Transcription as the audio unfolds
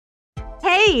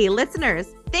Hey,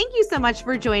 listeners, thank you so much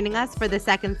for joining us for the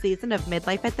second season of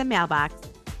Midlife at the Mailbox.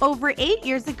 Over 8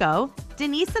 years ago,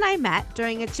 Denise and I met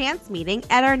during a chance meeting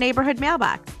at our neighborhood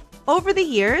mailbox. Over the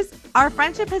years, our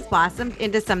friendship has blossomed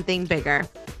into something bigger.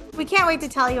 We can't wait to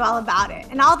tell you all about it.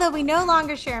 And although we no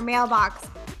longer share a mailbox,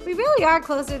 we really are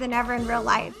closer than ever in real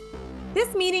life.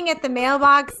 This meeting at the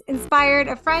mailbox inspired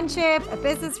a friendship, a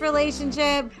business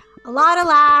relationship, a lot of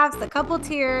laughs, a couple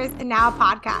tears, and now a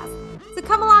podcast. So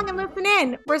come along and listen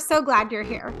in. We're so glad you're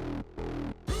here.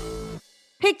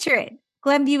 Picture it,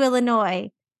 Glenview,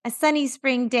 Illinois, a sunny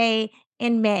spring day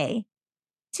in May.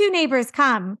 Two neighbors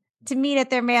come to meet at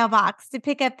their mailbox to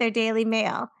pick up their daily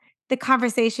mail. The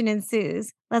conversation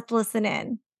ensues. Let's listen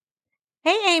in.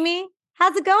 Hey, Amy,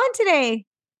 how's it going today?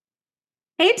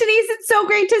 Hey, Denise, it's so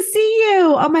great to see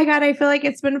you. Oh my God, I feel like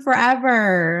it's been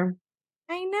forever.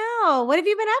 I know. What have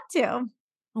you been up to?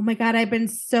 Oh my God, I've been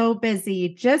so busy.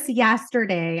 Just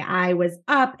yesterday, I was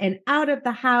up and out of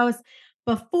the house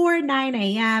before 9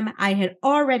 a.m. I had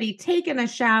already taken a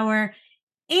shower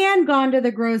and gone to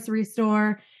the grocery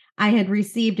store. I had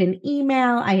received an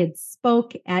email. I had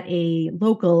spoke at a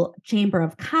local chamber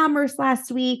of commerce last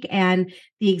week, and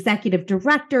the executive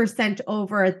director sent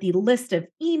over the list of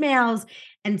emails.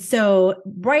 And so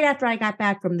right after I got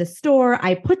back from the store,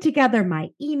 I put together my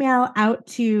email out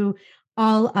to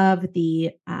all of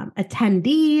the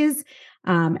attendees.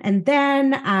 And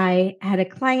then I had a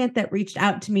client that reached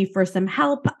out to me for some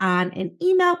help on an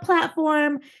email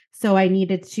platform. So I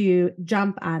needed to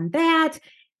jump on that.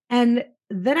 And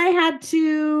then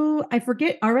I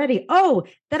forget already. Oh,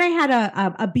 then I had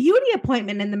a beauty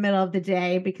appointment in the middle of the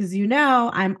day because,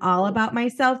 I'm all about my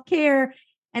self-care.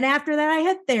 And after that, I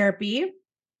had therapy.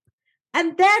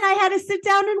 And then I had to sit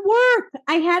down and work.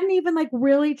 I hadn't even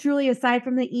really, truly, aside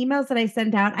from the emails that I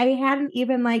sent out, I hadn't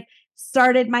even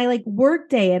started my work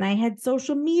day, and I had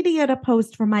social media to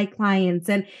post for my clients,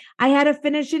 and I had to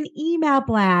finish an email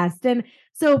blast. And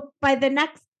so by the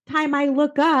next time I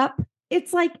look up,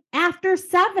 it's after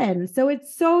 7. So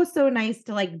it's so, so nice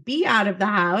to be out of the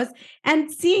house and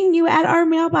seeing you at our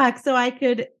mailbox so I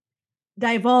could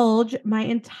divulge my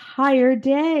entire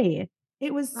day.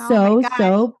 It was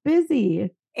so busy.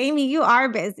 Amy, you are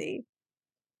busy.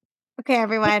 Okay,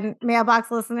 everyone, mailbox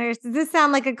listeners, does this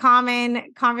sound like a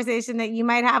common conversation that you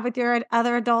might have with your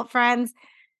other adult friends?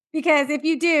 Because if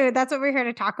you do, that's what we're here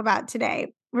to talk about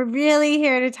today. We're really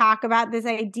here to talk about this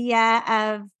idea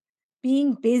of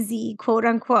being busy, quote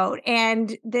unquote,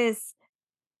 and this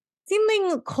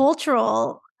seeming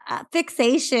cultural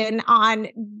fixation on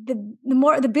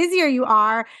the busier you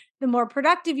are, the more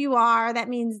productive you are. That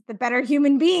means the better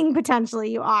human being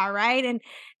potentially you are, right?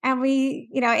 And we,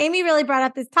 Amy really brought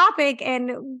up this topic,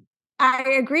 and I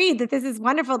agreed that this is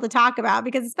wonderful to talk about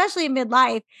because especially in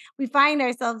midlife, we find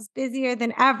ourselves busier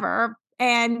than ever.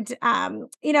 And,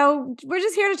 we're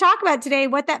just here to talk about today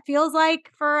what that feels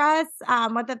like for us,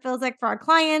 what that feels like for our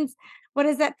clients. What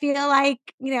does that feel like,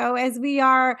 as we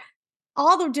are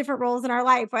all the different roles in our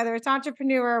life, whether it's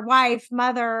entrepreneur, wife,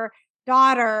 mother,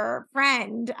 daughter,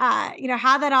 friend,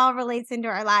 how that all relates into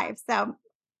our lives. So,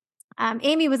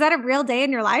 Amy, was that a real day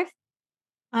in your life?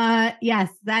 Yes,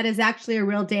 that is actually a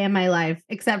real day in my life,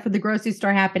 except for the grocery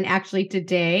store happened actually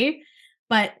today.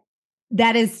 But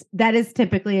that is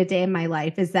typically a day in my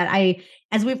life is that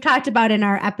as we've talked about in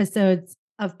our episodes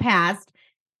of past,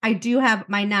 I do have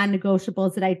my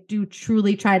non-negotiables that I do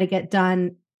truly try to get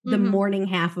done the morning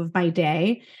half of my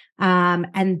day.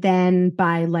 And then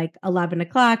by 11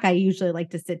 o'clock, I usually like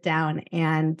to sit down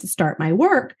and start my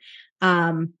work.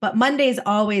 But Mondays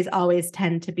always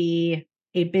tend to be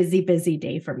a busy, busy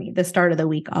day for me. The start of the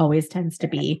week always tends to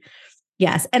be.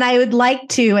 Yes. And I would like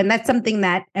to, and that's something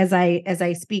that as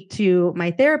I speak to my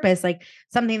therapist,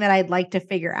 something that I'd like to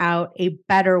figure out a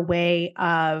better way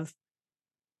of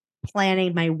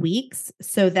planning my weeks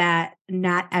so that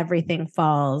not everything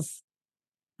falls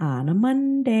on a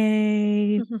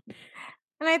Monday. And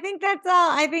I think that's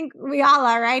all. I think we all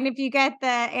are, right? And if you get the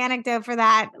anecdote for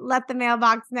that, let the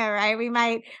mailbox know, right? We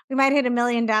might hit 1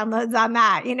 million downloads on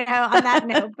that, on that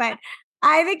note. But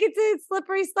I think it's a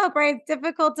slippery slope, right? It's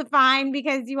difficult to find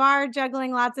because you are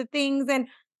juggling lots of things. And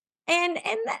I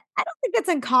don't think that's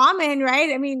uncommon,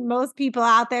 right? I mean, most people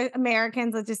out there,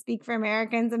 Americans, let's just speak for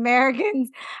Americans,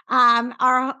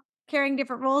 are carrying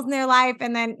different roles in their life.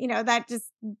 And then, that just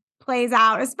plays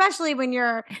out, especially when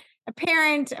you're a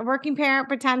parent, a working parent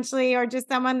potentially, or just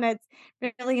someone that's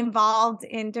really involved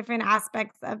in different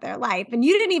aspects of their life. And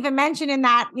you didn't even mention in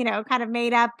that, kind of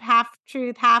made up half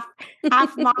truth, half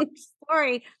mom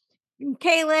story,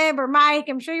 Caleb or Mike,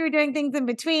 I'm sure you were doing things in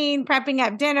between, prepping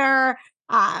up dinner,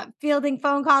 fielding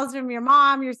phone calls from your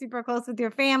mom. You're super close with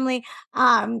your family.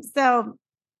 So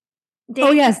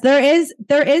Oh yes, there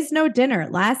is no dinner.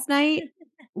 Last night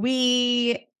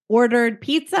we ordered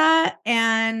pizza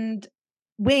and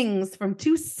wings from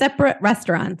 2 separate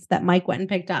restaurants that Mike went and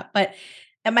picked up. But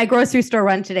at my grocery store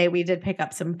run today, we did pick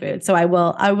up some food. So I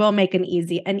will make an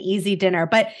easy dinner.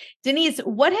 But Denise,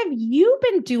 what have you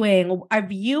been doing?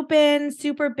 Have you been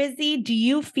super busy? Do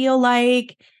you feel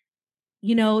like,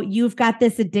 you've got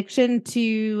this addiction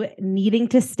to needing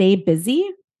to stay busy?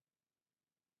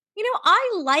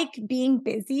 I like being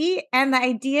busy, and the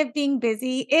idea of being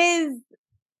busy is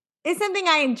something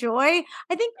I enjoy.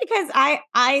 I think because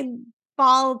I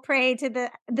fall prey to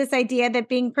this idea that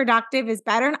being productive is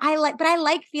better, and I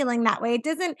like feeling that way. It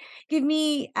doesn't give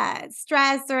me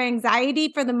stress or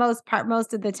anxiety for the most part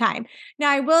most of the time. Now,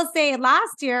 I will say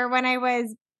last year when I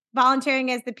was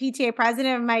volunteering as the PTA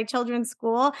president of my children's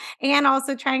school and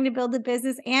also trying to build a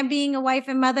business and being a wife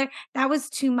and mother, that was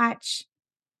too much.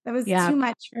 That was Yeah. too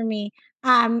much for me.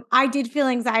 I did feel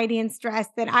anxiety and stress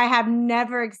that I have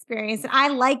never experienced. And I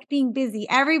like being busy.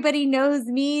 Everybody knows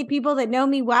me. People that know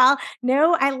me well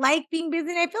know I like being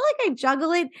busy. And I feel like I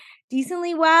juggle it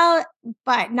decently well,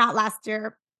 but not last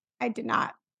year. I did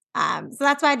not. So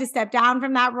that's why I had to step down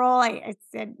from that role. I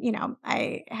said,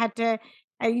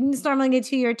 I used to normally get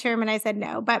a 2-year term and I said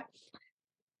no. But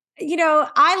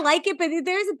I like it, but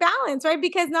there's a balance, right?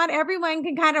 Because not everyone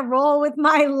can kind of roll with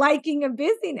my liking of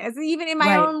busyness, even in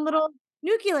my Right. own little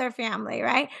nuclear family,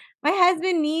 right? My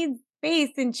husband needs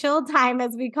space and chill time,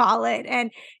 as we call it. And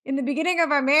in the beginning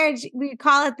of our marriage, we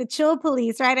call it the chill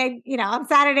police, right? On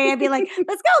Saturday, I'd be like,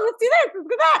 let's go, let's do this, let's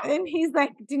do that. And he's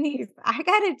like, Denise, I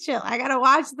gotta chill. I gotta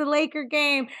watch the Laker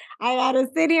game. I gotta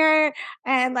sit here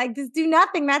and just do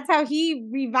nothing. That's how he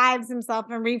revives himself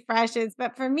and refreshes.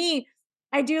 But for me,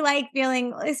 I do like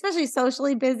feeling, especially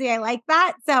socially busy. I like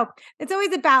that. So it's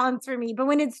always a balance for me. But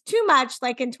when it's too much,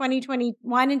 like in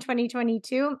 2021 and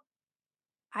 2022,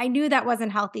 I knew that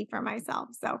wasn't healthy for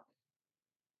myself. So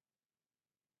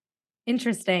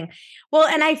Interesting. Well,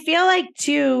 and I feel like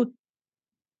too,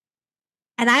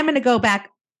 and I'm going to go back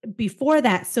before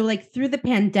that. So, through the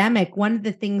pandemic, one of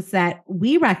the things that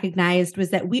we recognized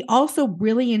was that we also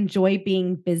really enjoy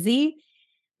being busy,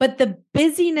 but the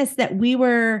busyness that we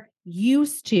were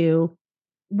used to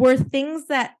were things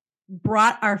that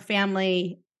brought our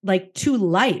family to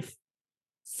life.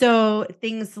 So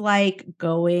things like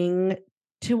going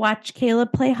to watch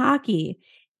Caleb play hockey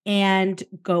and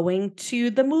going to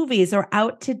the movies or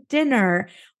out to dinner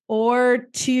or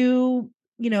to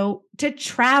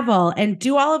travel and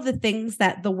do all of the things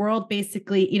that the world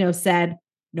basically, said,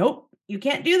 nope, you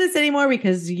can't do this anymore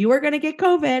because you are going to get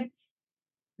COVID.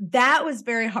 That was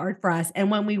very hard for us. And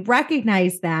when we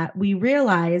recognized that, we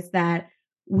realized that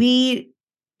we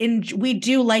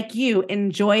do, like you,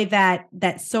 enjoy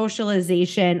that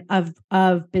socialization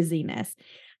of busyness.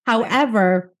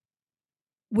 However,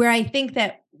 where I think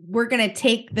that we're going to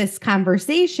take this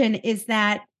conversation is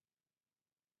that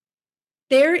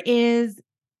there is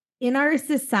in our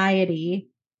society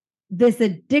this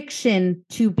addiction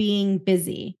to being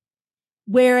busy.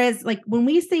 Whereas when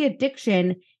we say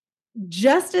addiction,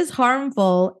 just as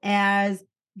harmful as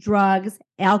drugs,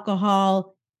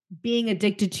 alcohol, being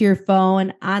addicted to your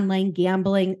phone, online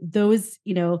gambling, those,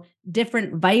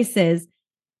 different vices,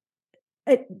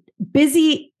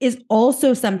 busy is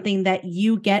also something that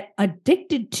you get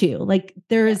addicted to.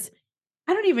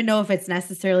 I don't even know if it's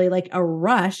necessarily a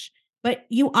rush, but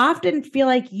you often feel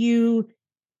like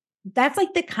that's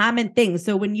the common thing.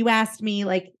 So when you asked me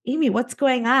Amy, what's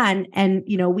going on? And,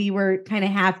 we were kind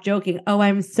of half joking. Oh,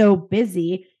 I'm so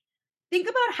busy. Think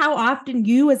about how often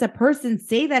you as a person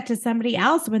say that to somebody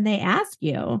else when they ask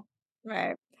you.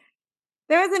 Right.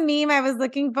 There was a meme I was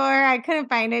looking for. I couldn't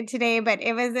find it today, but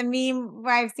it was a meme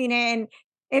where I've seen it and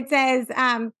it says,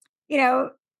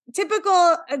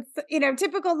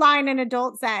 typical line an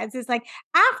adult says is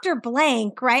after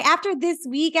blank, right? After this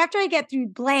week, after I get through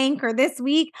blank or this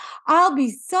week, I'll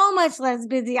be so much less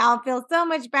busy. I'll feel so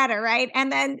much better, right?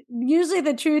 And then usually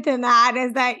the truth in that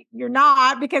is that you're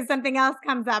not because something else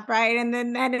comes up, right? And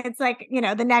then it's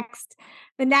the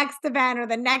next event or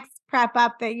the next prep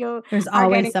up that there's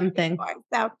always something.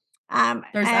 So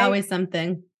there's always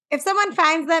something. If someone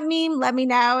finds that meme, let me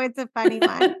know. It's a funny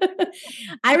one.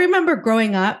 I remember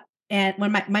growing up and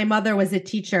when my mother was a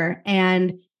teacher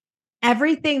and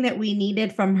everything that we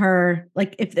needed from her,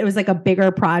 if it was a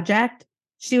bigger project,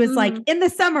 she was in the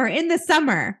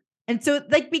summer. And so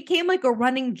it became a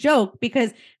running joke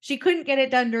because she couldn't get it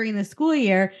done during the school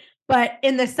year, but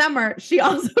in the summer, she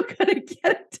also couldn't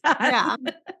get it done. Yeah.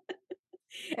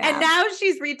 And now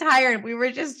she's retired. We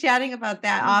were just chatting about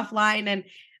that offline, and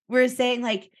we're saying,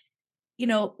 like, you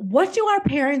know, what do our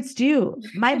parents do?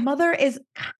 My mother is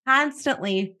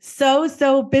constantly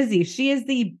so busy. She is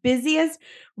the busiest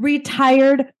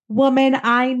retired woman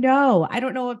I know. I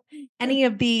don't know if any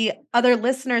of the other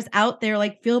listeners out there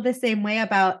like feel the same way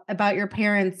about your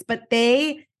parents, but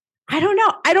I don't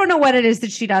know. I don't know what it is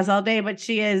that she does all day, but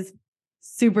she is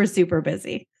super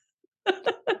busy.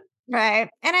 Right.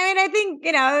 And I mean, I think,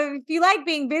 if you like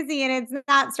being busy and it's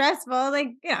not stressful, like,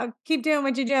 keep doing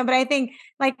what you're doing. But I think,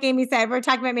 like Amy said, we're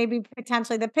talking about maybe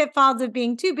potentially the pitfalls of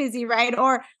being too busy, right?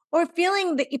 Or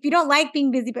feeling that if you don't like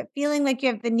being busy, but feeling like you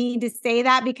have the need to say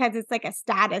that because it's like a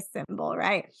status symbol,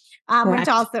 right? Which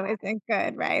also isn't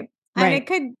good, right? And it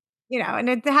could, and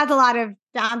it has a lot of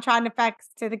downtrodden effects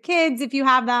to the kids if you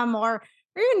have them, or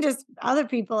even just other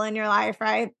people in your life,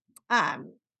 right?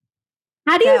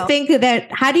 How do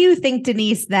you think,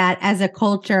 Denise, that as a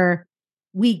culture,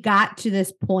 we got to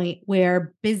this point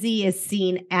where busy is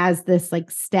seen as this like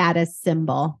status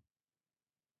symbol?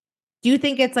 Do you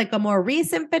think it's like a more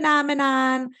recent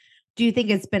phenomenon? Do you think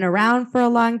it's been around for a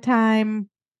long time?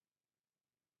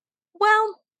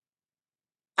 Well,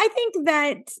 I think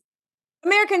that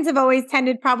Americans have always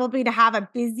tended probably to have a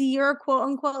busier quote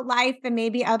unquote life than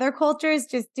maybe other cultures,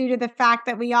 just due to the fact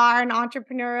that we are an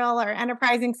entrepreneurial or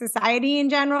enterprising society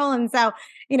in general. And so,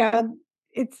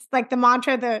 it's like the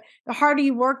mantra, the harder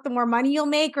you work, the more money you'll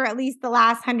make, or at least the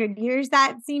last 100 years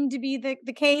that seemed to be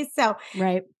the case. So,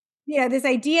 right. This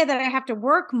idea that I have to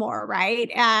work more, right,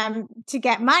 to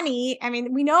get money. I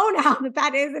mean, we know now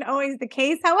that isn't always the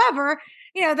case. However,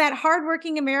 that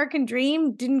hardworking American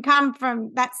dream didn't come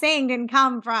from a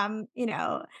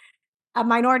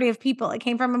minority of people. It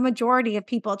came from a majority of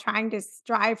people trying to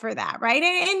strive for that, right?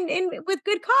 And with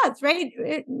good cause, right?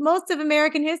 Most of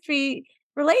American history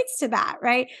relates to that,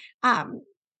 right?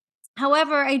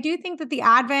 However, I do think that the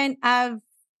advent of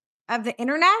the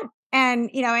internet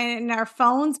and our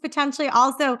phones potentially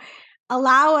also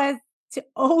allow us to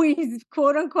always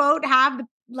quote unquote have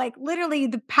literally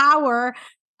the power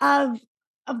of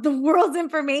the world's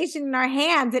information in our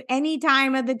hands at any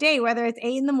time of the day, whether it's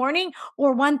 8 a.m. or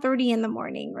 1:30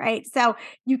 a.m, right? So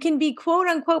you can be quote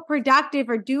unquote productive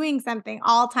or doing something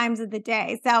all times of the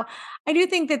day. So I do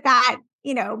think that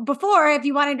before, if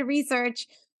you wanted to research,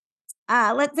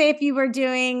 let's say if you were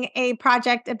doing a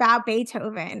project about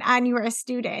Beethoven and you were a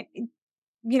student,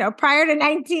 prior to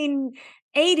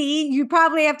 1980, you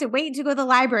probably have to wait to go to the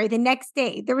library the next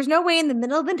day. There was no way in the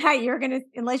middle of the night you're going to,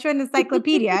 unless you're an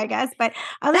encyclopedia, I guess. But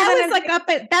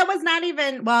that was not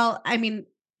even, well, I mean,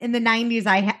 in the 90s,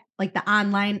 I had like the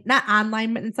online, not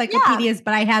online encyclopedias,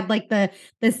 but I had like the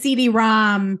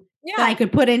CD-ROM that I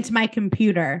could put into my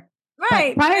computer.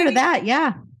 Right. But prior to that,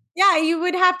 yeah. Yeah, you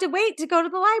would have to wait to go to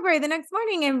the library the next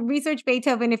morning and research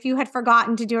Beethoven if you had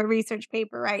forgotten to do a research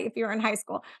paper, right? If you were in high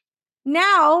school.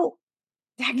 Now,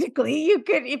 technically, you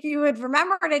could, if you had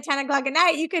remembered at 10 o'clock at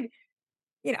night, you could,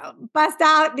 bust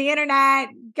out the internet,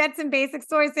 get some basic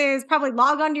sources, probably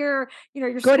log on to your,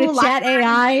 your go school to Chat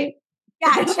AI.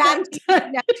 Yeah, Chat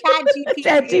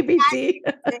GPT.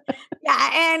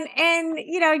 Yeah, and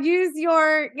use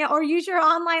your or use your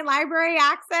online library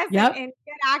access and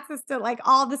get access to like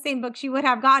all the same books you would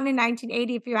have gotten in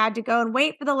 1980 if you had to go and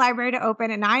wait for the library to open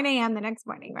at 9 a.m. the next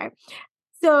morning, right?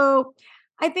 So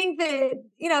I think that,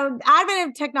 advent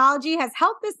of technology has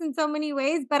helped us in so many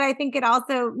ways, but I think it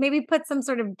also maybe puts some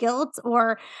sort of guilt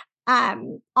or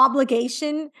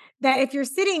obligation that if you're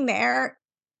sitting there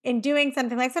and doing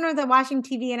something, like sometimes I'm watching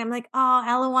TV and I'm like,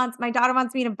 oh, my daughter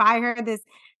wants me to buy her this,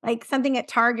 like something at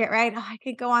Target, right? Oh, I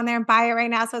could go on there and buy it right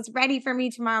now. So it's ready for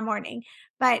me tomorrow morning.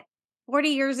 But 40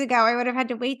 years ago, I would have had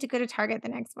to wait to go to Target the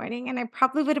next morning and I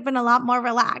probably would have been a lot more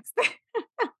relaxed.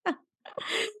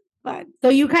 But so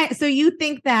you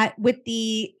think that with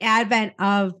the advent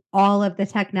of all of the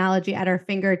technology at our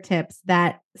fingertips,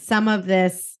 that some of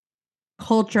this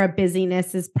culture of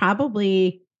busyness is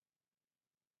probably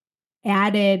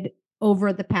added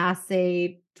over the past,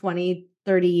 say, 20,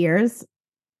 30 years?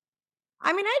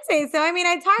 I mean, I'd say so. I mean,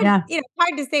 it's hard,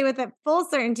 hard to say with a full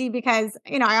certainty because,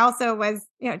 I also was,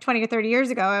 20 or 30 years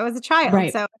ago, I was a child.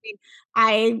 Right. So,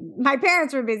 my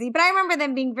parents were busy, but I remember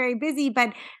them being very busy.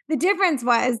 But the difference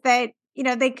was that,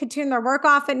 they could turn their work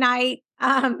off at night.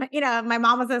 My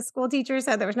mom was a school teacher,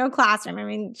 so there was no classroom. I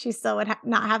mean, she still would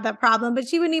not have that problem, but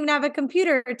she wouldn't even have a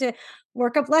computer to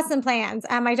work up lesson plans.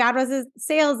 My dad was a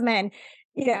salesman.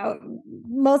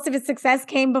 most of his success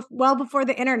came well before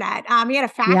the internet. He had a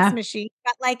fax machine,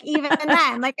 but like even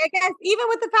then, like I guess even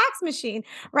with the fax machine,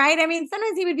 right? I mean,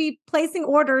 sometimes he would be placing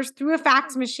orders through a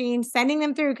fax machine, sending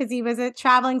them through because he was a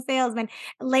traveling salesman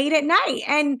late at night.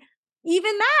 And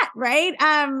even that, right?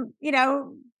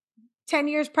 10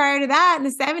 years prior to that in the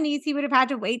 70s, he would have had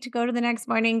to wait to go to the next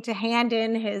morning to hand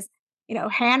in his,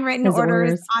 handwritten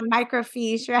orders on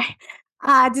microfiche,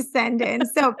 right? To send in.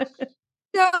 So,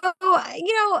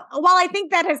 while I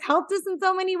think that has helped us in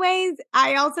so many ways,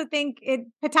 I also think it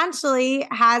potentially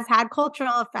has had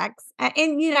cultural effects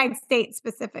in the United States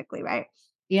specifically, right?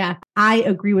 Yeah, I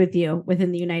agree with you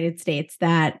within the United States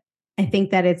that I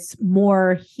think that it's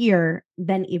more here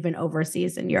than even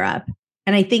overseas in Europe.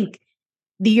 And I think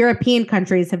the European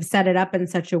countries have set it up in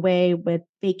such a way with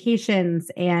vacations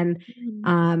and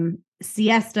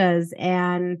siestas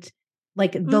and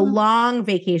like the long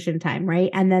vacation time, right?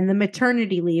 And then the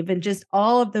maternity leave and just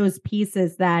all of those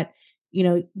pieces that,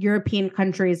 European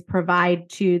countries provide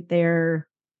to their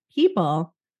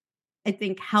people, I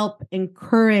think help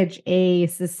encourage a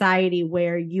society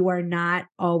where you are not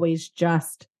always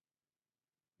just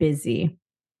busy.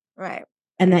 Right.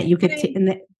 And that you could,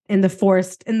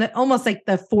 almost like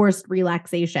the forced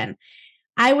relaxation.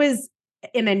 I was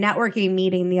in a networking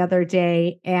meeting the other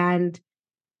day and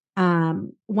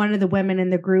one of the women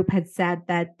in the group had said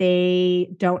that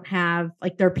they don't have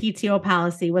like their PTO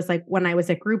policy was like when I was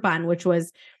at Groupon, which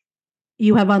was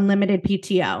you have unlimited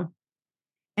PTO.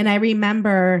 And I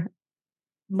remember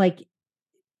like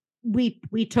we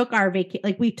took our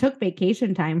we took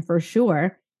vacation time for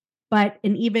sure.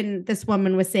 And even this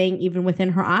woman was saying, even within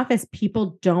her office,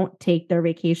 people don't take their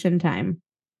vacation time.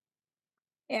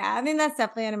 Yeah, I mean, that's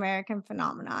definitely an American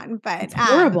phenomenon, but it's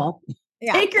horrible.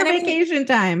 Yeah. Take your vacation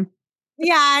time.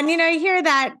 Yeah. And, you hear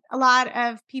that a lot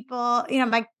of people,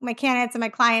 my candidates and my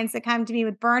clients that come to me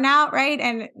with burnout, right?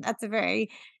 And that's a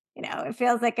very, it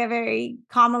feels like a very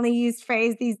commonly used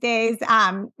phrase these days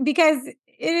because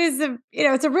it is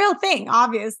it's a real thing,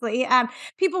 obviously.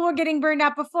 People were getting burned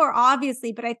out before,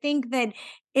 obviously, but I think that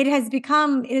it has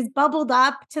bubbled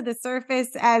up to the surface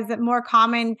as a more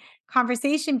common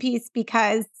conversation piece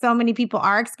because so many people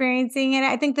are experiencing it.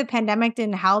 I think the pandemic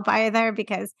didn't help either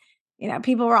because,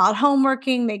 people were all at home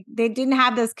working. They didn't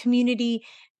have those community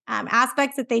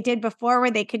aspects that they did before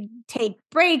where they could take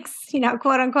breaks,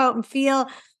 quote unquote, and feel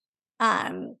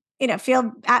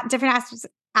at different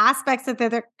aspects of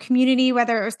their community,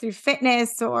 whether it was through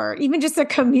fitness or even just a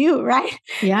commute, right?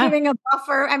 Yeah. Giving a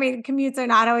buffer. I mean, commutes are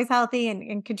not always healthy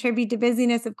and contribute to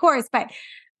busyness, of course, but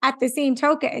at the same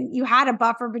token, you had a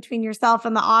buffer between yourself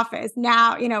and the office.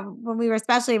 Now,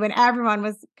 especially when everyone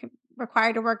was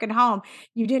required to work at home,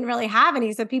 you didn't really have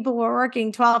any. So people were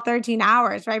working 12, 13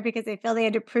 hours, right? Because they feel they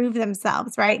had to prove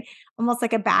themselves, right? Almost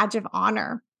like a badge of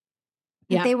honor.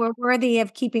 That they were worthy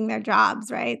of keeping their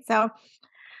jobs, right? So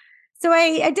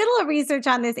I did a little research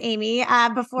on this, Amy,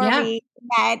 before we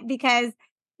met because,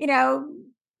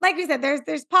 like we said,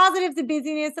 there's positives to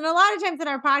busyness. And a lot of times in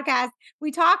our podcast, we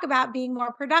talk about being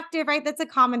more productive, right? That's a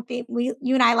common theme. You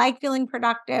and I like feeling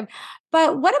productive.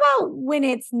 But what about when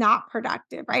it's not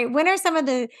productive, right? What are some of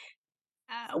the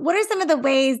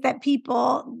ways that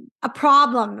a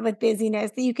problem with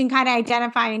busyness that you can kind of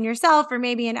identify in yourself or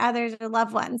maybe in others or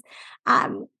loved ones?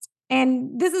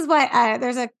 And this is what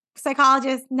there's a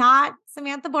psychologist, not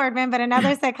Samantha Boardman, but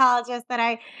another psychologist that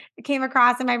I came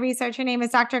across in my research. Her name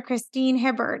is Dr. Christine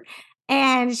Hibbert.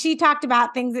 And she talked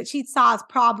about things that she saw as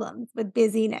problems with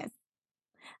busyness.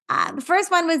 The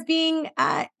first one was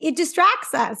it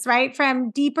distracts us, right,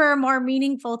 from deeper, more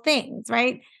meaningful things,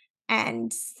 right?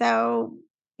 And so,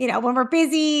 when we're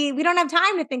busy, we don't have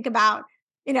time to think about,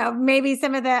 maybe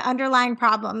some of the underlying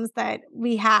problems that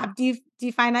we have. Do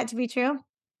you find that to be true?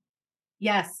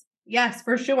 Yes,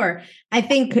 for sure. I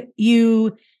think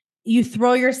you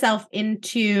throw yourself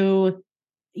into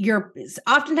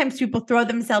oftentimes people throw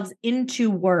themselves into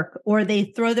work or they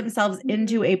throw themselves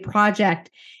into a project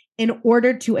in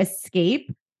order to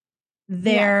escape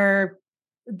the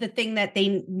thing that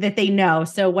they know.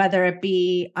 So whether it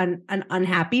be an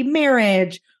unhappy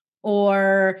marriage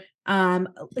or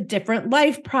different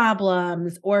life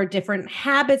problems or different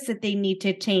habits that they need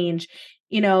to change,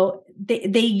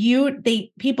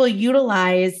 people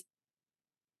utilize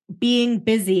being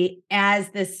busy as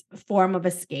this form of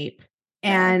escape.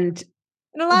 And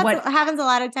what happens a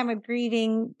lot of time with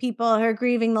grieving people who are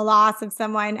grieving the loss of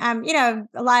someone. A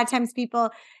lot of times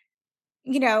people,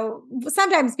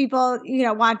 sometimes people,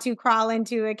 want to crawl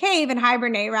into a cave and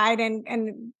hibernate, right?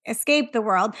 And escape the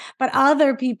world. But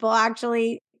other people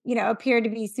actually, appear to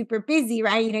be super busy,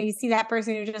 right? You see that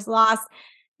person who just lost,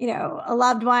 a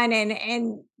loved one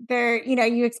and they're,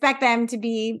 you expect them to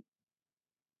be,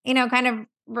 kind of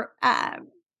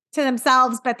to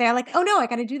themselves, but they're like, oh no, I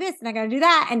got to do this and I got to do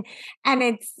that. And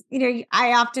it's,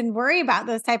 I often worry about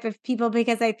those type of people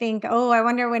because I think, oh, I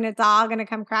wonder when it's all going to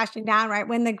come crashing down, right?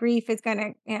 When the grief is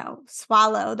going to,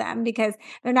 swallow them because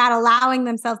they're not allowing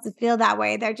themselves to feel that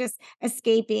way. They're just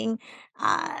escaping,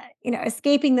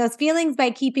 escaping those feelings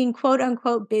by keeping quote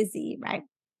unquote busy, right?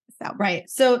 Right.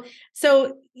 So,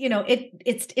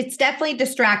 it's definitely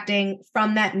distracting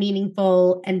from that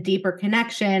meaningful and deeper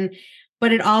connection.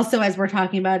 But it also, as we're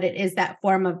talking about, it is a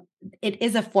form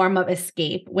of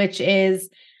escape, which is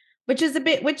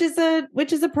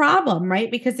a problem,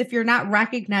 right? Because if you're not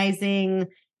recognizing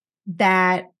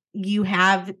that you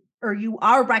have, or you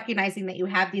are recognizing that you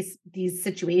have these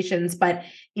situations, but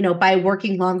by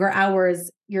working longer hours,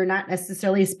 you're not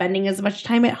necessarily spending as much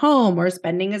time at home or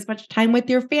spending as much time with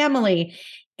your family.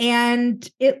 And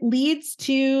it leads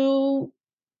to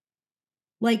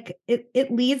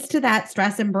it leads to that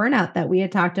stress and burnout that we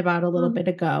had talked about a little bit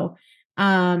ago.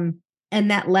 And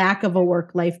that lack of a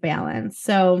work-life balance.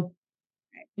 So,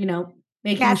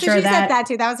 making sure she that said that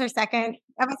too. That was her second.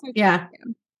 That was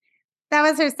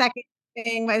her second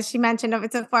thing was she mentioned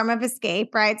it's a form of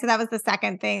escape, right? So that was the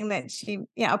second thing that she,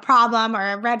 a problem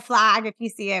or a red flag if you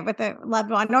see it with a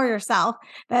loved one or yourself,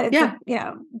 that it's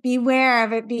beware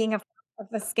of it being a form of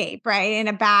escape, right? In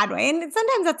a bad way. And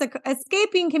sometimes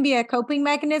escaping can be a coping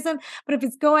mechanism, but if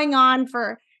it's going on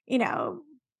for,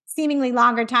 seemingly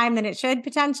longer time than it should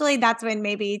potentially, that's when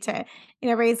maybe to,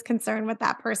 raise concern with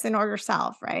that person or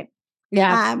yourself, right?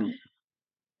 Yeah.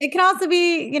 It can also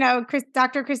be,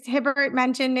 Dr. Chris Hibbert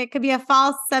mentioned it could be a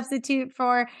false substitute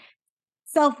for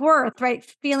self-worth, right?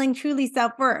 Feeling truly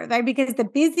self-worth, right? Because the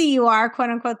busy you are, quote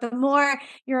unquote, the more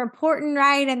you're important,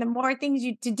 right? And the more things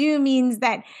you to do means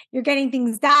that you're getting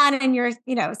things done and you're,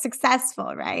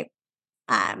 successful, right?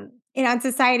 And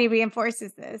society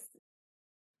reinforces this.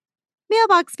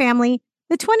 Mailbox family,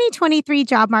 the 2023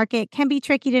 job market can be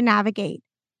tricky to navigate,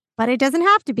 but it doesn't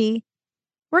have to be.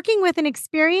 Working with an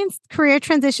experienced career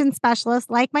transition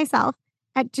specialist like myself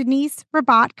at Denise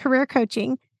Rabat Career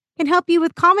Coaching can help you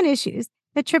with common issues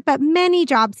that trip up many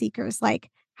job seekers, like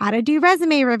how to do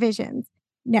resume revisions,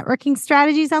 networking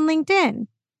strategies on LinkedIn,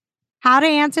 how to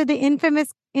answer the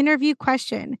infamous interview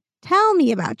question, tell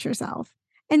me about yourself,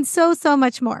 and so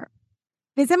much more.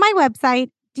 Visit my website,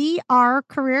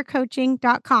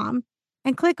 drcareercoaching.com,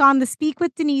 and click on the Speak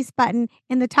with Denise button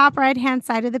in the top right-hand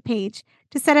side of the page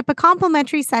to set up a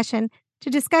complimentary session to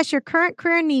discuss your current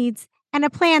career needs and a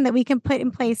plan that we can put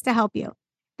in place to help you.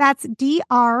 That's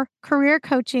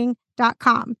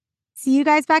drcareercoaching.com. See you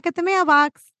guys back at the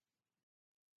mailbox.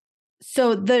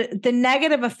 So the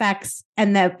negative effects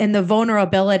and the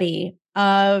vulnerability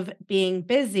of being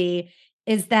busy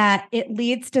is that it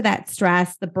leads to that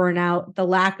stress, the burnout, the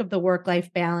lack of the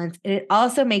work-life balance. It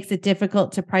also makes it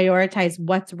difficult to prioritize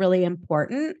what's really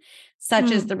important,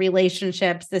 such as the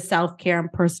relationships, the self-care,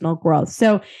 and personal growth.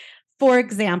 So, for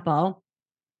example,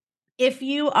 if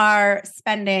you are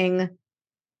spending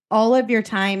all of your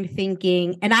time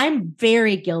thinking, and I'm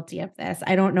very guilty of this.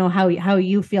 I don't know how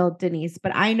you feel, Denise,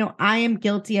 but I know I am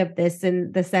guilty of this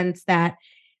in the sense that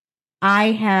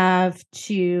I have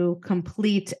to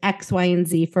complete X, Y, and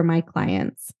Z for my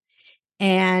clients.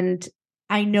 And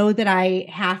I know that I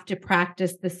have to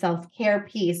practice the self-care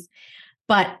piece,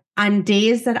 but on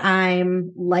days that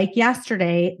I'm like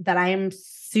yesterday, that I'm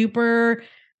super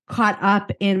caught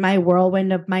up in my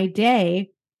whirlwind of my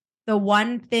day, the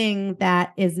one thing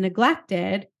that is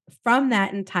neglected from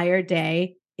that entire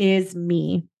day is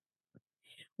me.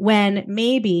 When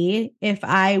maybe if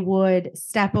I would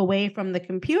step away from the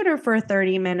computer for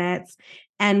 30 minutes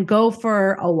and go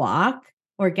for a walk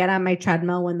or get on my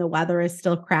treadmill when the weather is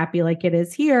still crappy like it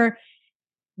is here,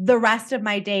 the rest of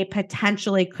my day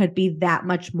potentially could be that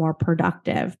much more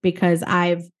productive because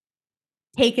I've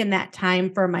taken that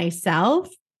time for myself.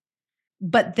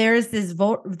 But there's this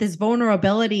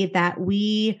vulnerability that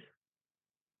we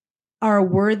are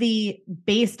worthy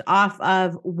based off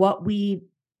of what we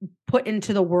put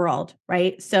into the world,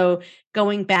 right? So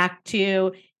going back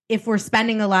to, if we're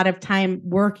spending a lot of time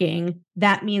working,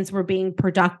 that means we're being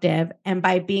productive. And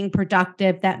by being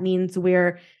productive, that means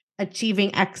we're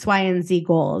achieving X, Y, and Z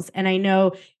goals. And I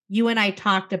know you and I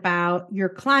talked about your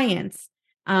clients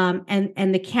and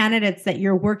the candidates that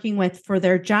you're working with for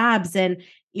their jobs. And,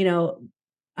 and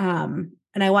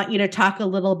I want you to talk a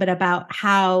little bit about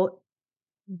how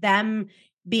them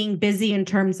being busy in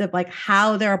terms of like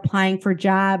how they're applying for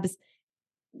jobs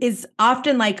is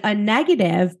often like a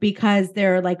negative because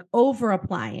they're like over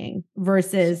applying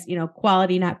versus,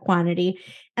 quality, not quantity.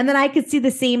 And then I could see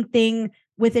the same thing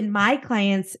within my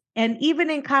clients and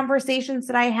even in conversations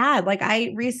that I had. Like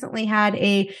I recently had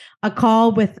a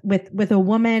call with a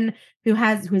woman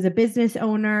who's a business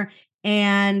owner,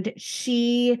 and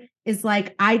she is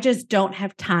like, I just don't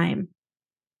have time.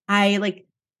 I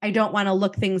don't want to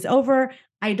look things over.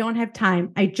 I don't have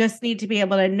time. I just need to be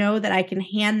able to know that I can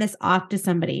hand this off to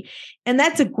somebody. And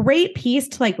that's a great piece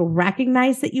to like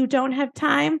recognize that you don't have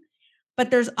time. But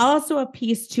there's also a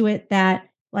piece to it that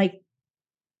like,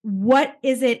 what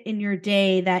is it in your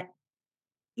day that,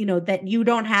 that you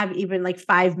don't have even like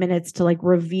 5 minutes to like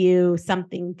review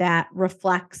something that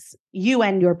reflects you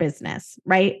and your business,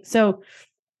 right? So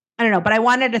I don't know, but I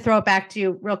wanted to throw it back to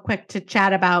you real quick to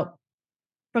chat about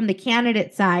from the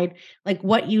candidate side, like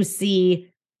what you see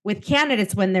with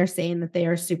candidates when they're saying that they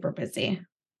are super busy.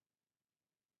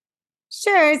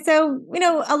 Sure. So,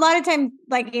 a lot of times,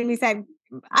 like Amy said,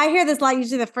 I hear this a lot,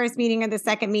 usually the first meeting or the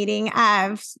second meeting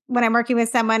of when I'm working with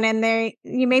someone and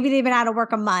maybe they've been out of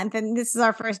work a month and this is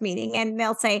our first meeting and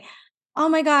they'll say, oh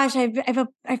my gosh,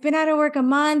 I've been out of work a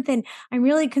month and I'm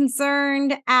really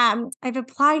concerned. I've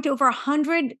applied to over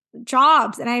 100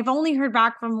 jobs and I've only heard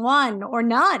back from one or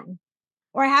none,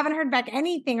 or I haven't heard back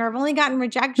anything, or I've only gotten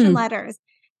rejection letters.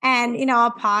 And,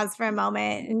 I'll pause for a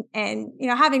moment and,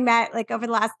 having met like over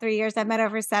the last 3 years, I've met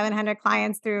over 700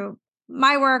 clients through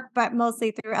my work, but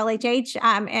mostly through LHH.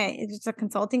 And it's a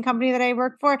consulting company that I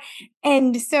work for.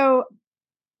 And so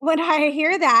when I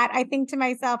hear that, I think to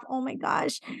myself, oh my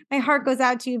gosh, my heart goes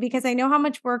out to you because I know how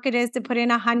much work it is to put in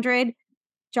 100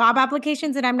 job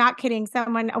applications. And I'm not kidding.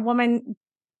 A woman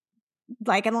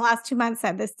like in the last 2 months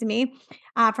said this to me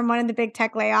from one of the big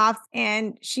tech layoffs,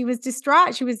 and she was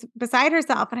distraught. She was beside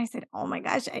herself. And I said, oh my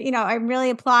gosh, I really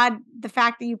applaud the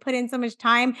fact that you put in so much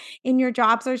time in your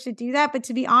job search to do that. But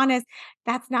to be honest,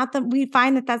 we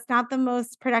find that that's not the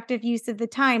most productive use of the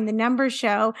time. The numbers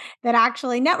show that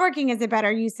actually networking is a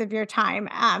better use of your time,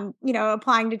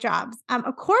 applying to jobs.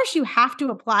 Of course, you have to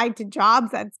apply to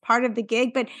jobs. That's part of the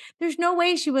gig, but there's no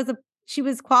way she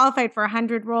was qualified for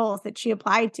 100 roles that she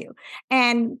applied to.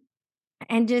 And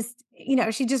just,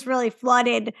 she just really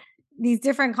flooded these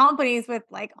different companies with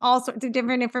like all sorts of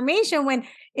different information, when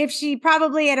if she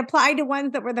probably had applied to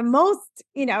ones that were the most,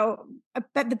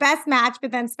 the best match,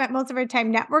 but then spent most of her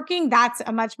time networking, that's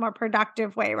a much more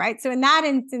productive way, right? So in that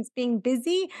instance, being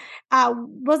busy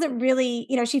wasn't really,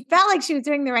 she felt like she was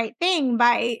doing the right thing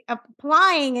by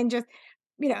applying and just,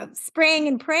 spraying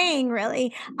and praying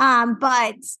really.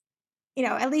 But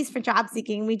at least for job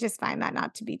seeking, we just find that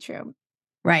not to be true.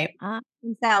 Right. And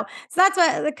so that's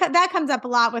that comes up a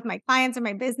lot with my clients or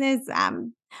my business. I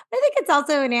think it's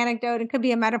also an anecdote. It could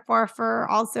be a metaphor for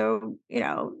also,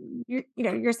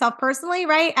 yourself personally,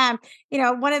 right?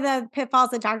 One of the pitfalls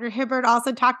that Dr. Hibbert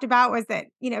also talked about was that,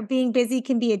 being busy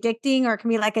can be addicting, or it can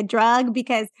be like a drug,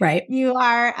 because right. You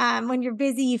are, when you're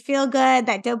busy, you feel good,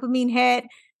 that dopamine hit,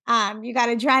 you got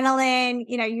adrenaline,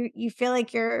 you feel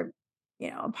like you're,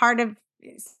 a part of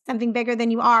something bigger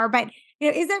than you are. But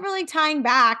is that really tying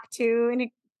back to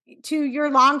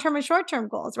your long-term and short-term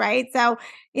goals, right? So,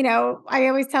 I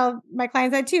always tell my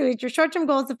clients that too. Your short-term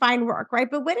goal is to find work, right?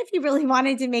 But what if you really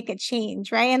wanted to make a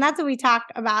change, right? And that's what we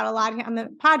talked about a lot on the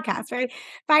podcast, right?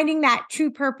 Finding that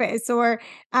true purpose, or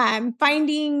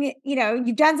finding,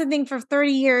 you've done something for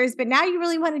 30 years, but now you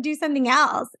really want to do something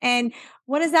else. And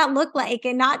what does that look like?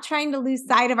 And not trying to lose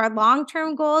sight of our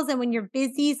long-term goals. And when you're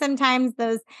busy, sometimes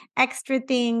those extra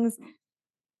things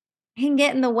can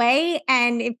get in the way.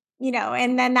 And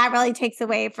and then that really takes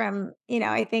away from,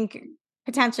 I think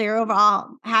potentially your overall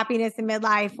happiness in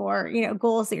midlife, or,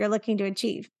 goals that you're looking to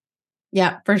achieve.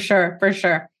 Yeah, for sure. For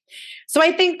sure. So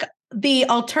I think the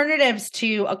alternatives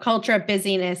to a culture of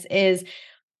busyness is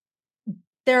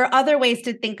there are other ways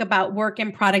to think about work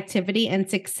and productivity and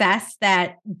success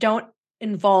that don't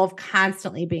involve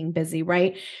constantly being busy,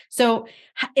 right? So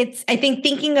I think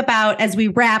thinking about, as we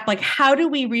wrap, like, how do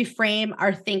we reframe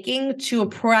our thinking to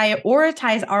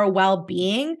prioritize our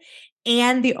well-being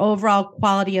and the overall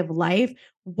quality of life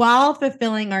while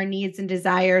fulfilling our needs and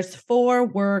desires for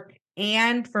work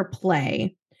and for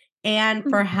play and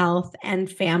for health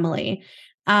and family.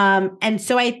 And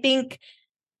so I think,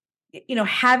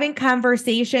 having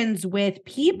conversations with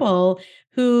people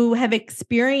who have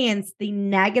experienced the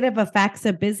negative effects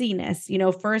of busyness,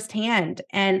 firsthand,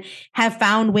 and have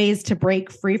found ways to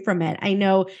break free from it. I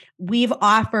know we've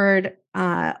offered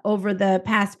over the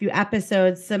past few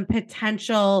episodes some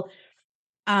potential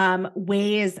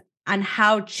ways on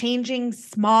how changing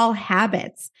small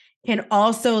habits can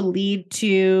also lead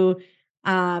to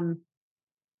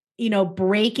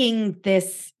breaking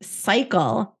this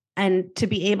cycle and to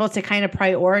be able to kind of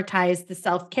prioritize the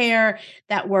self-care,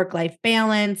 that work-life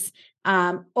balance,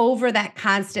 over that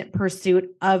constant pursuit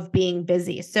of being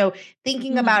busy. So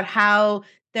thinking about how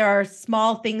there are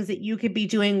small things that you could be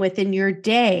doing within your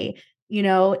day.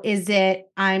 Is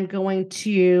it I'm going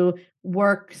to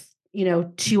work,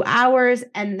 2 hours,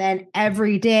 and then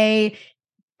every day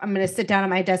I'm going to sit down at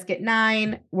my desk at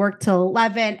 9, work till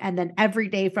 11, and then every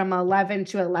day from 11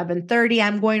 to 11:30,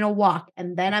 I'm going to walk,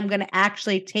 and then I'm going to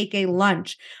actually take a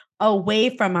lunch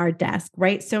away from our desk,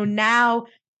 right? So now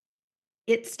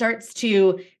it starts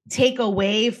to take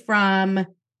away from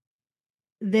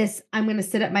this, I'm going to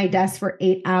sit at my desk for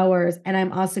 8 hours, and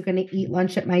I'm also going to eat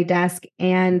lunch at my desk,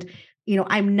 and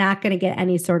I'm not going to get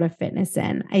any sort of fitness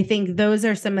in. I think those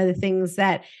are some of the things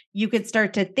that you could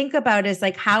start to think about, is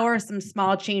like, how are some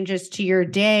small changes to your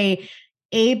day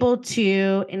able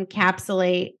to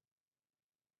encapsulate,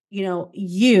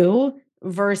 you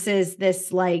versus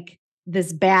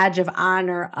this badge of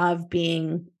honor of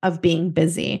being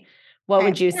busy. What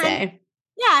would you say?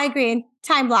 Yeah, I agree. And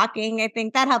time blocking, I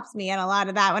think that helps me in a lot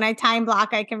of that. When I time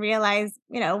block, I can realize,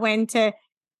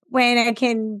 when I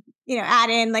can, add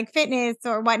in like fitness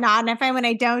or whatnot. And I find when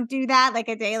I don't do that, like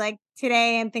a day like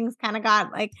today, and things kind of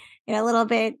got like, a little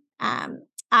bit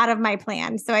out of my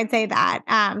plan. So I'd say that.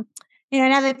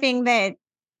 Another thing that,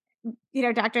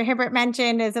 Dr. Hibbert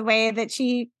mentioned is a way that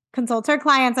she consults her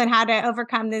clients on how to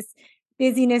overcome this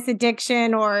busyness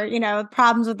addiction, or,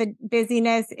 problems with the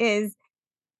busyness, is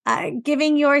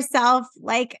giving yourself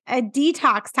like a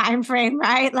detox time frame,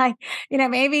 right? Like,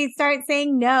 maybe start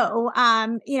saying no,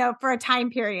 for a time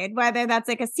period, whether that's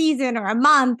like a season or a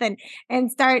month,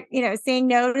 and start, saying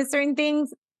no to certain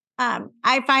things.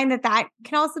 I find that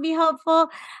can also be helpful.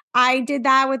 I did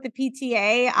that with the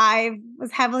PTA. I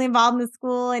was heavily involved in the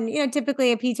school, and,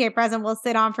 typically a PTA president will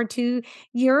sit on for 2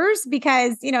 years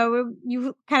because,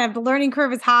 you kind of, the learning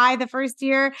curve is high the first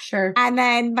year. Sure. And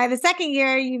then by the second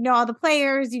year, all the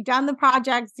players, you've done the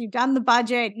projects, you've done the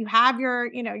budget, you have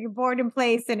your, your board in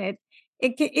place, and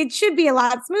it should be a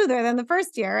lot smoother than the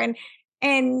first year.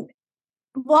 And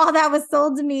while that was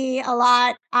sold to me a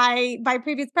lot, by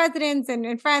previous presidents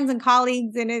and friends and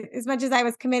colleagues, and as much as I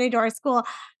was committed to our school,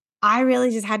 I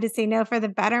really just had to say no for the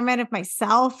betterment of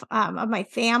myself, of my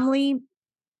family,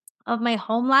 of my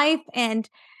home life. And,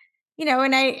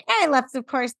 and I left, of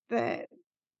course, the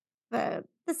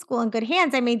school in good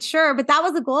hands. I made sure, but that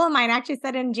was a goal of mine. I actually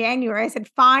said in January, I said,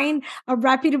 find a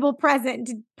reputable president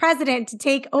to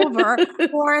take over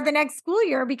for the next school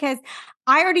year, because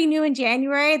I already knew in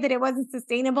January that it wasn't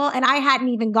sustainable. And I hadn't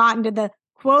even gotten to the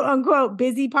quote unquote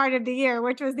busy part of the year,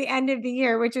 which was the end of the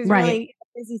year, which is really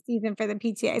a busy season for the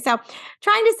PTA. So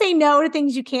trying to say no to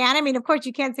things you can. I mean, of course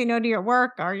you can't say no to your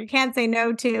work, or you can't say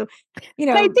no to, But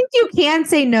I think you can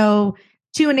say no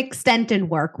to an extent in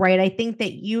work, right? I think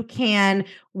that you can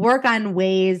work on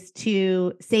ways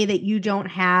to say that you don't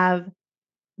have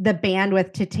the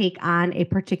bandwidth to take on a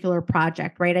particular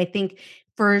project, right? I think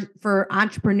for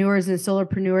entrepreneurs and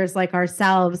solopreneurs like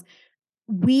ourselves,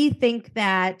 we think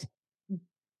that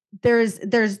there's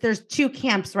 2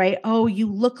 camps, right? Oh,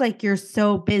 you look like you're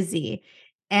so busy.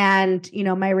 And,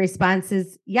 my response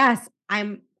is, yes,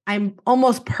 I'm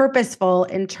almost purposeful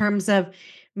in terms of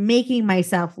making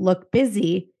myself look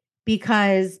busy,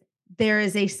 because there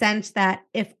is a sense that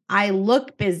if I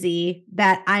look busy,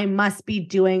 that I must be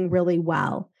doing really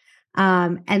well.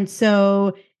 And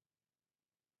so,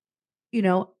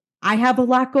 I have a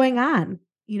lot going on.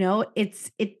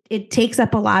 It takes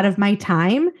up a lot of my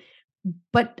time,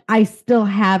 but I still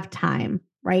have time,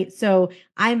 right? So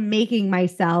I'm making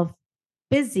myself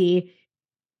busy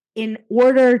in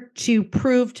order to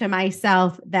prove to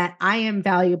myself that I am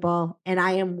valuable and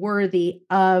I am worthy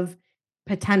of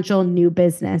potential new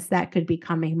business that could be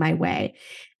coming my way.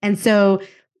 And so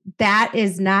that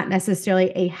is not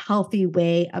necessarily a healthy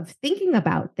way of thinking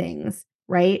about things,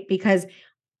 right? Because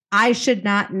I should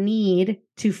not need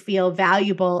to feel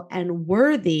valuable and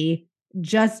worthy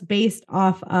just based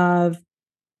off of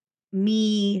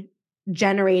me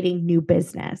generating new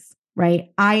business,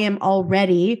 right? I am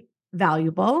already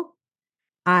valuable.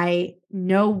 I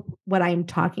know what I'm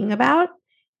talking about.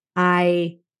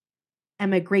 I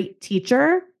am a great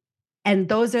teacher. And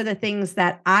those are the things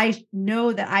that I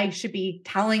know that I should be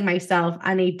telling myself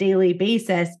on a daily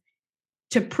basis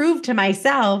to prove to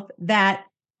myself that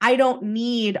I don't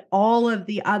need all of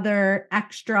the other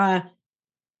extra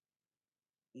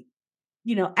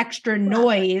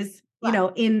noise,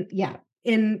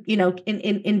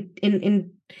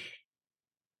 in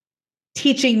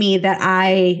teaching me that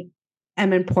I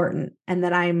am important and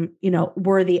that I'm,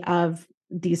 worthy of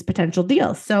these potential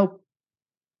deals. So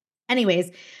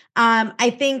Anyways,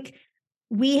 I think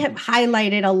we have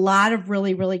highlighted a lot of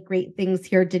really, really great things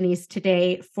here, Denise,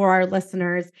 today for our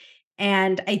listeners.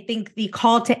 And I think the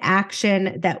call to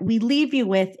action that we leave you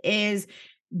with is,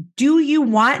 do you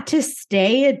want to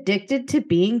stay addicted to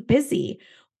being busy?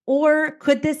 Or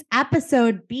could this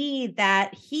episode be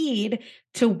that heed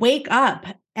to wake up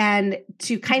and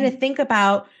to kind of think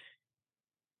about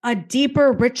a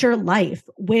deeper, richer life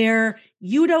where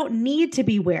you don't need to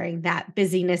be wearing that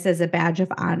busyness as a badge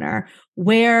of honor,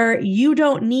 where you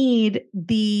don't need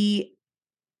the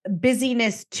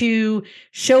busyness to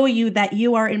show you that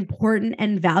you are important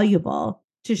and valuable,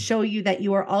 to show you that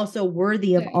you are also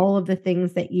worthy of all of the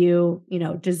things that you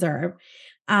deserve.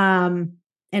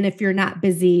 And if you're not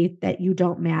busy, that you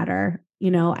don't matter.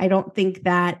 I don't think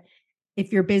that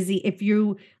if you're busy, if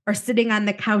you are sitting on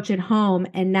the couch at home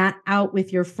and not out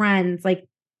with your friends, like,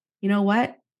 you know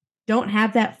what? Don't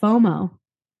have that FOMO.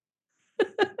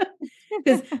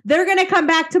 Because they're going to come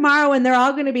back tomorrow and they're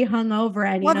all going to be hungover.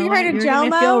 And well, you know have you heard what? of You're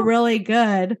going to JOMO? feel really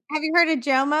good. Have you heard of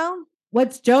JOMO?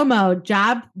 What's JOMO?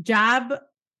 Job?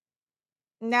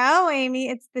 No, Amy,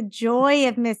 it's the joy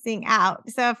of missing out.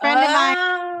 So a friend of mine,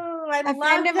 I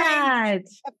love that.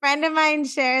 a friend of mine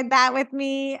shared that with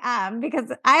me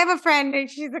because I have a friend and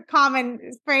she's a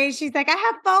common phrase. She's like, I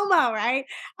have FOMO, right?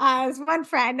 It's one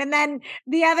friend. And then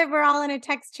the other, we're all in a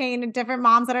text chain of different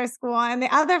moms at our school. And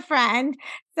the other friend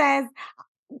says,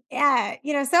 yeah,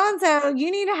 so-and-so, you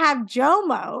need to have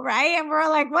JOMO, right? And we're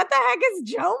like, what the heck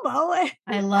is JOMO?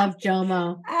 I love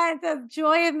JOMO. It's the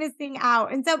joy of missing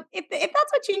out. And so if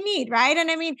that's what you need, right?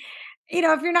 And I mean,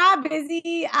 if you're not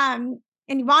busy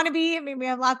and you want to be, I mean, we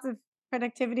have lots of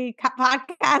productivity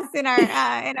podcasts in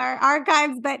our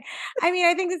archives, but I mean,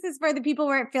 I think this is for the people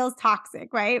where it feels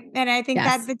toxic, right? And I think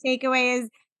that the takeaway is,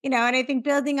 and I think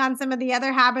building on some of the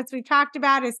other habits we talked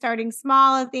about is starting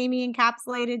small, as Amy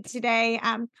encapsulated today.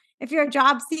 If you're a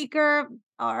job seeker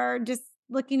or just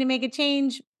looking to make a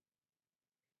change,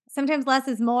 sometimes less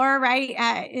is more, right?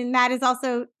 And that is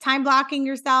also time blocking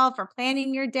yourself or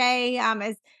planning your day.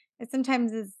 As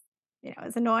sometimes as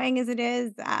annoying as it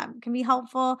is, can be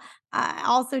helpful.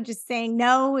 Also, just saying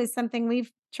no is something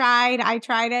we've tried. I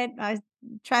tried it.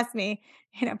 Trust me.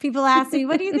 People ask me,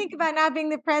 what do you think about not being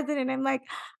the president? I'm like,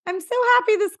 I'm so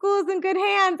happy the school is in good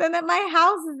hands and that my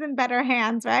house is in better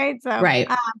hands, right? So, right.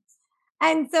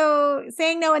 And so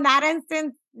saying no in that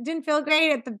instance didn't feel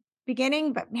great at the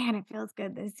beginning, but man, it feels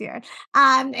good this year.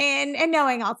 And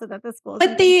knowing also that the school.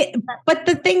 But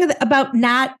the thing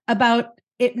about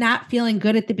it not feeling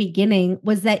good at the beginning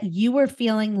was that you were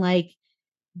feeling like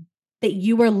that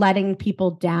you were letting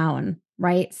people down,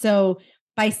 right? So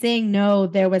by saying no,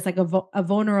 there was like a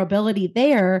vulnerability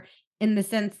there in the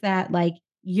sense that like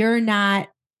you're not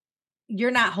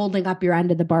holding up your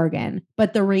end of the bargain.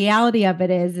 But the reality of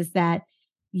it is that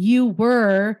you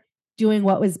were doing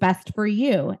what was best for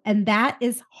you. And that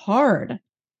is hard.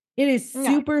 It is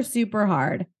super, super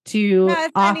hard to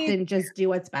often just do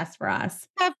what's best for us.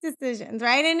 Tough decisions,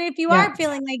 right? And if you are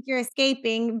feeling like you're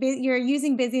escaping, you're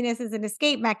using busyness as an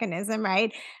escape mechanism,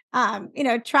 right?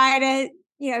 Try to,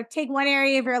 take one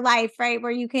area of your life, right,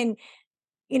 where you can,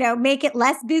 make it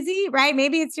less busy, right?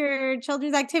 Maybe it's your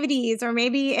children's activities, or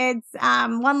maybe it's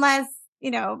one less,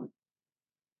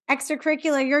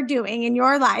 extracurricular you're doing in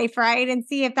your life, right? And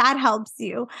see if that helps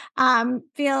you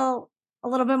feel a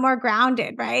little bit more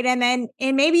grounded, right? And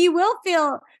maybe you won't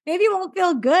feel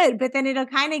good, but then it'll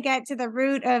kind of get to the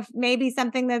root of maybe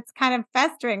something that's kind of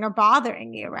festering or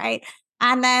bothering you, right?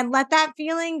 And then let that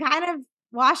feeling kind of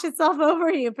wash itself over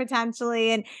you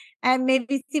potentially, and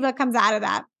maybe see what comes out of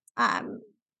that.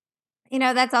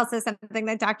 That's also something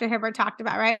that Dr. Hibbert talked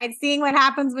about, right? Seeing what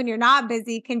happens when you're not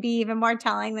busy can be even more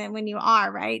telling than when you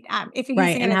are, right? If you're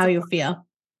using and how you feel.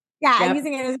 Yeah,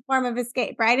 using it as a form of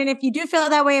escape, right? And if you do feel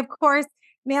that way, of course,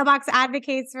 Mailbox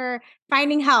advocates for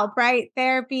finding help, right?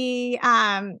 Therapy,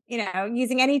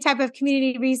 using any type of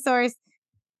community resource,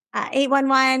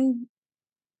 811,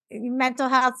 mental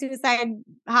health, suicide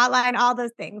hotline, all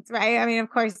those things, right? I mean, of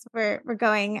course, we're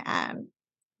going,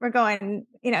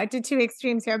 to two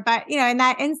extremes here, but in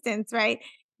that instance, right?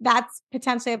 That's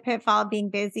potentially a pitfall of being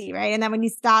busy, right? And then when you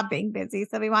stop being busy,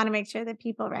 so we want to make sure that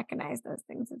people recognize those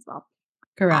things as well.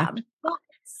 Correct.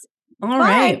 All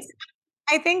right.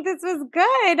 I think this was good.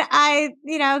 I,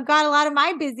 got a lot of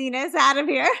my busyness out of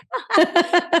here.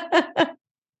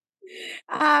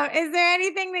 Is there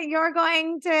anything that you're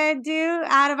going to do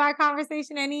out of our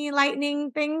conversation? Any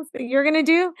lightning things that you're going to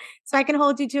do so I can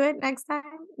hold you to it next time?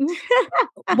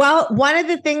 Well, one of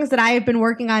the things that I have been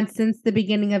working on since the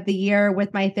beginning of the year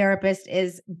with my therapist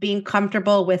is being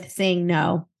comfortable with saying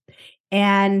no.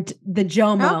 And the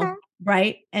JOMO,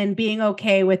 right? And being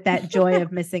okay with that joy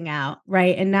of missing out,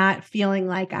 right? And not feeling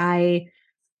like I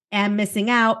am missing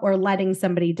out or letting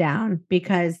somebody down,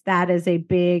 because that is a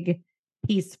big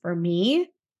piece for me.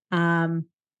 And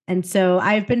so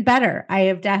I've been better. I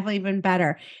have definitely been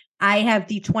better. I have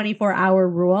the 24-hour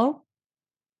rule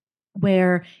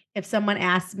where if someone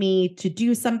asks me to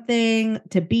do something,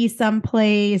 to be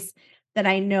someplace that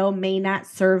I know may not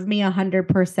serve me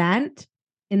 100%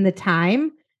 in the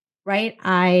time, right?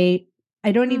 I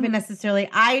don't even necessarily,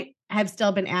 I have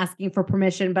still been asking for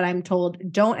permission, but I'm told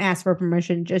don't ask for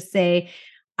permission. Just say,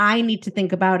 I need to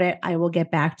think about it. I will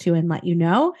get back to you and let you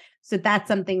know. So that's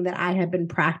something that I have been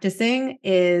practicing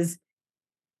is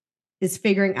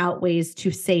figuring out ways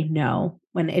to say no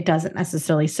when it doesn't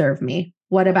necessarily serve me.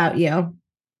 What about you?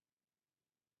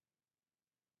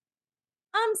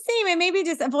 Same, and maybe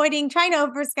just trying to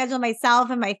overschedule myself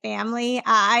and my family.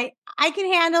 I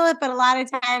can handle it, but a lot of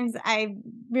times I'm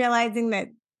realizing that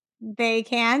they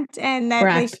can't, and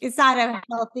that it's not a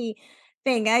healthy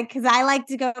thing. Because I like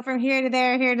to go from here to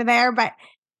there, but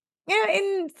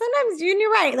and sometimes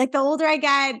you're right. Like the older I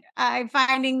get, I'm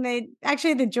finding that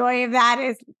actually the joy of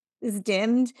that is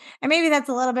dimmed, and maybe that's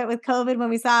a little bit with COVID when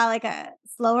we saw like a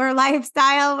slower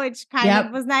lifestyle, which kind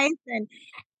of was nice,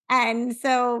 and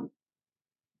so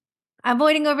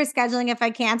avoiding overscheduling if I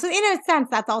can. So in a sense,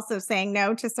 that's also saying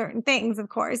no to certain things, of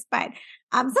course. But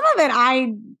some of it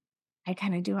I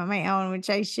kind of do on my own, which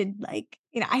I should I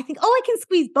think, I can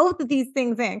squeeze both of these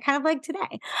things in, kind of like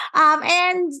today.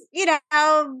 And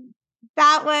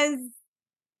that was,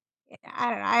 I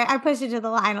don't know, I pushed it to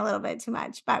the line a little bit too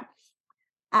much, but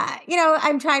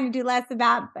I'm trying to do less of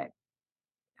that, but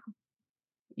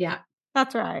yeah,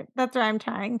 that's right. That's where I'm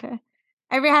trying to.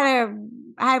 I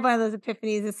had one of those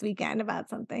epiphanies this weekend about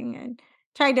something and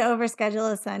tried to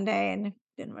overschedule a Sunday and it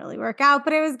didn't really work out,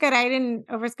 but it was good. I didn't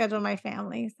overschedule my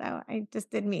family, so I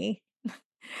just did me.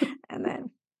 and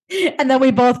then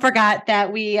we both forgot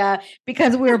that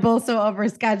because we were both so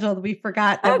overscheduled, we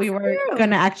forgot that we were going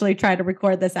to actually try to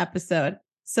record this episode.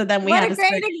 So then we had a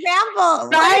great example.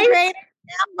 Right? What a great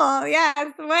example.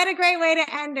 Yes. What a great way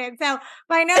to end it. So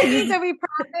by no means are we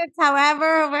prophets.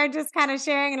 However, we're just kind of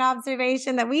sharing an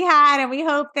observation that we had. And we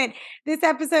hope that this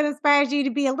episode inspires you to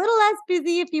be a little less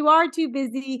busy if you are too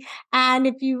busy. And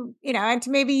if and to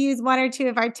maybe use one or two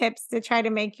of our tips to try to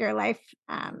make your life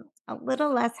a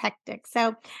little less hectic.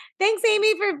 So thanks,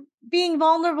 Amy, for being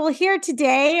vulnerable here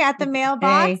today at the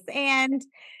mailbox. And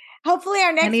hopefully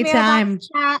our next mailbox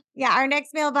chat. Yeah, our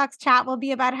next mailbox chat will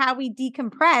be about how we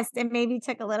decompressed and maybe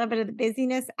took a little bit of the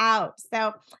busyness out.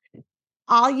 So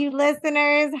all you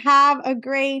listeners, have a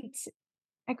great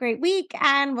week,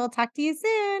 and we'll talk to you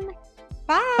soon.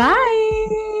 Bye.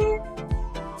 Bye.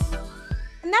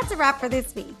 And that's a wrap for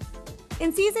this week.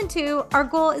 In season 2, our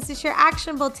goal is to share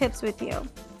actionable tips with you.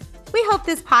 We hope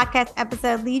this podcast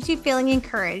episode leaves you feeling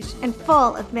encouraged and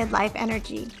full of midlife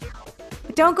energy.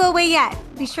 But don't go away yet.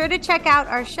 Be sure to check out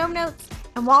our show notes.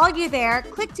 And while you're there,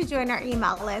 click to join our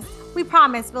email list. We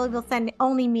promise we will send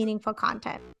only meaningful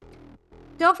content.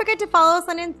 Don't forget to follow us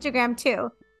on Instagram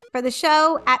too, for the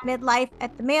show at Midlife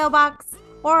at the Mailbox,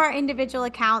 or our individual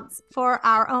accounts for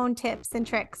our own tips and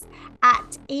tricks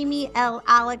at Amy L.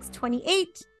 Alex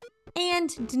 28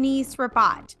 and Denise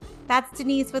Rabat. That's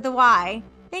Denise with a Y.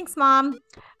 Thanks, Mom.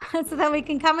 So that we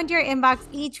can come into your inbox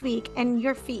each week and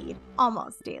your feed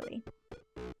almost daily.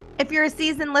 If you're a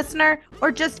seasoned listener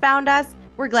or just found us,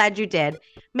 we're glad you did.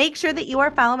 Make sure that you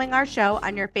are following our show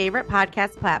on your favorite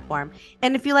podcast platform.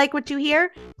 And if you like what you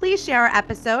hear, please share our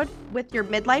episode with your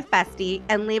midlife bestie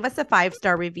and leave us a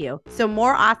 5-star review so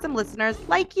more awesome listeners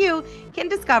like you can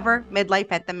discover Midlife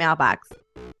at the Mailbox.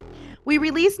 We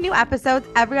release new episodes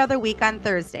every other week on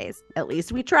Thursdays. At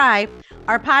least we try.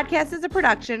 Our podcast is a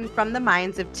production from the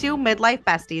minds of 2 midlife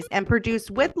besties and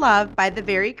produced with love by the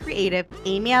very creative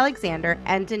Amy Alexander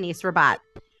and Denise Rabat.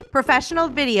 Professional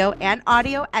video and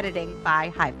audio editing by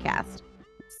Hivecast.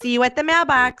 See you at the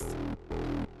Mailbox.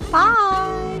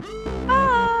 Bye.